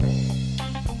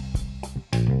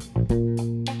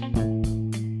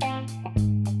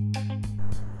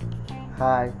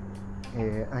Hi,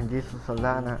 I'm Jesus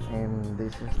Saldana, and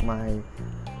this is my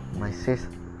sixth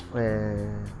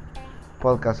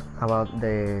podcast about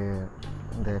the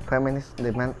feminist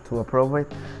demand to approve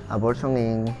abortion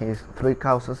in his three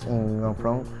causes in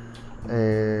front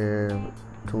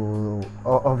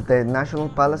of the National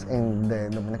Palace in the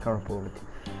Dominican Republic.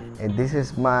 This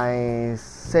is my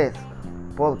sixth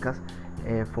podcast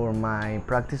for my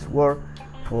practice work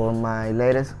for my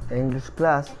latest English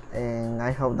class, and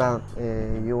I hope that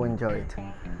you enjoy it.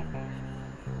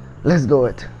 Let's do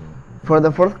it. For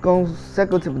the fourth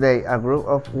consecutive day, a group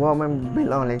of women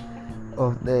belonging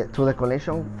to the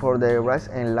Coalition for the Rights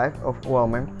and Life of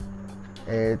Women,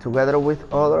 together with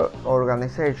other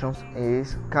organizations,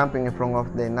 is camping in front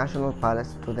of the National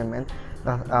Palace to demand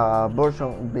that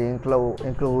abortion be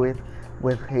included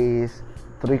with his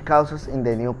three causes in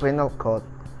the new penal code.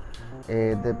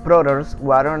 The protesters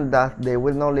warn that they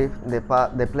will not leave the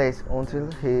place until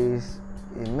his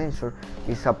measure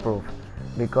is approved,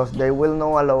 because they will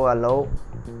not allow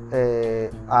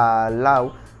a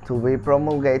law to be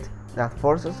promulgated that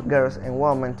forces girls and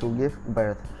women to give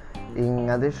birth. In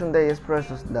addition, they express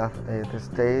that the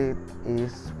state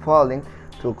is failing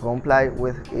to comply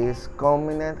with its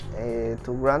commitment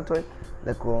to grant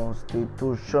the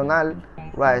constitutional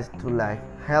rights to life,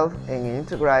 health, and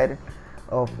integrity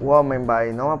of women by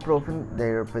not approving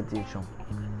their petition.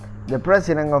 The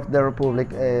President of the Republic,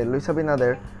 Luis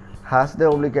Abinader, has the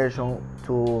obligation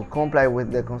to comply with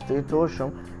the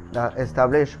Constitution that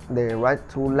establishes the right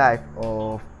to life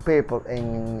of people,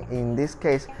 and in this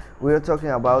case we are talking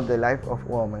about the life of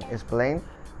women, explained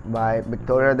by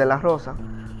Victoria de la Rosa,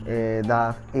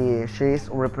 that she is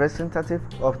representative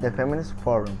of the Feminist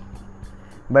Forum.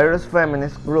 Various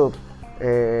feminist groups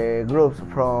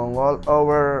from all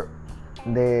over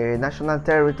the national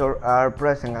territory are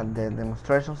present at the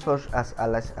demonstrations, such as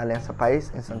Alianza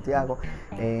País in Santiago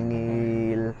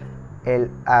and El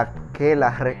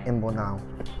Aquelarre en Bonao.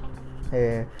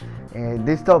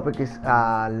 This topic is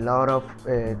a lot of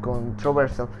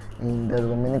controversial in the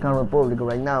Dominican Republic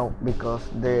right now, because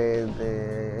the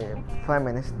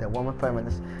women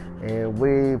feminists,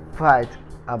 we fight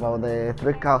about the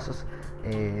three causes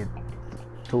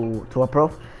to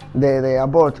approve the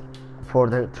abort for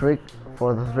the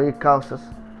three causes,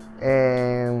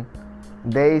 and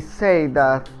they say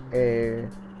that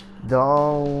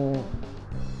don't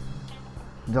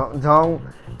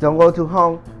go to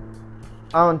home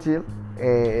until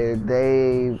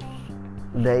they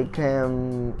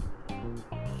can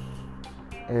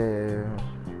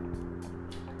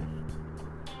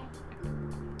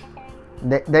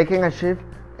they can achieve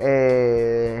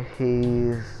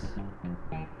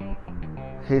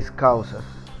his causes.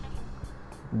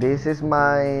 This is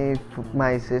my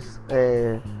sixth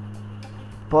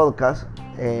podcast,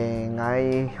 and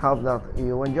I hope that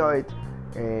you enjoy it,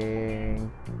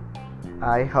 and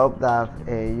I hope that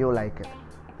you like it.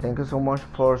 Thank you so much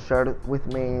for sharing with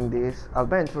me in this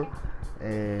adventure.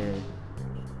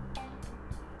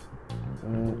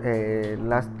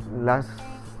 Last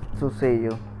to see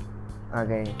you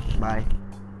again. Bye.